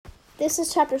This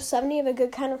is Chapter 70 of A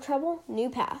Good Kind of Trouble,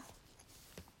 New Path.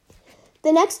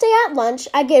 The next day at lunch,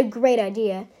 I get a great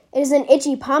idea. It is an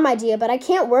itchy palm idea, but I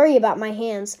can't worry about my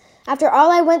hands. After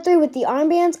all I went through with the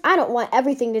armbands, I don't want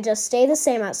everything to just stay the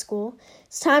same at school.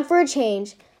 It's time for a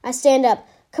change. I stand up.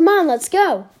 Come on, let's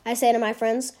go, I say to my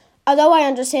friends. Although I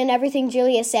understand everything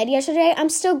Julia said yesterday, I'm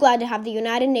still glad to have the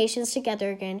United Nations together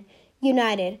again.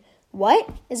 United. What?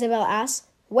 Isabel asks.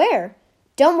 Where?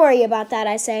 Don't worry about that,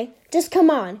 I say. Just come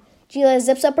on. Julia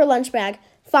zips up her lunch bag.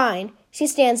 Fine. She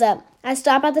stands up. I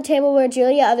stop at the table where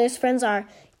Julia and others' friends are.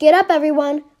 Get up,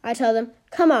 everyone, I tell them.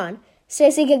 Come on.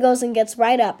 Stacy giggles and gets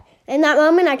right up. In that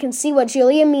moment, I can see what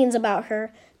Julia means about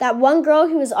her. That one girl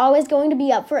who is always going to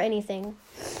be up for anything.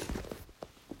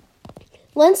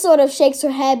 Lynn sort of shakes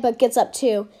her head but gets up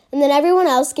too. And then everyone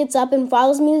else gets up and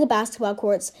follows me to the basketball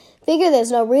courts. Figure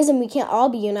there's no reason we can't all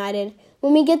be united.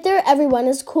 When we get there, everyone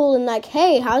is cool and like,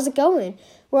 hey, how's it going?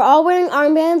 We're all wearing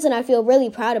armbands, and I feel really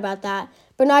proud about that.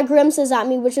 Bernard grimaces at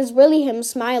me, which is really him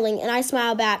smiling, and I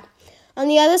smile back. On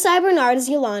the other side of Bernard is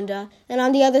Yolanda, and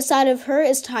on the other side of her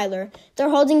is Tyler. They're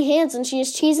holding hands, and she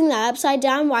is cheesing that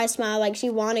upside-down Y smile like she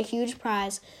won a huge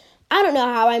prize. I don't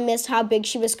know how I missed how big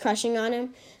she was crushing on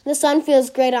him. The sun feels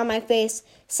great on my face.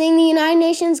 Seeing the United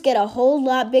Nations get a whole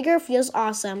lot bigger feels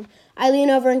awesome. I lean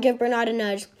over and give Bernard a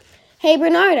nudge. Hey,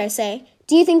 Bernard, I say.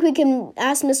 Do you think we can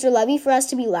ask Mr. Levy for us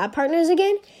to be lab partners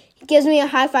again? He gives me a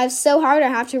high five so hard I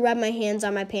have to rub my hands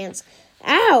on my pants.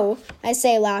 Ow, I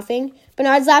say, laughing.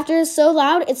 Bernard's laughter is so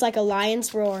loud, it's like a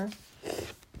lion's roar.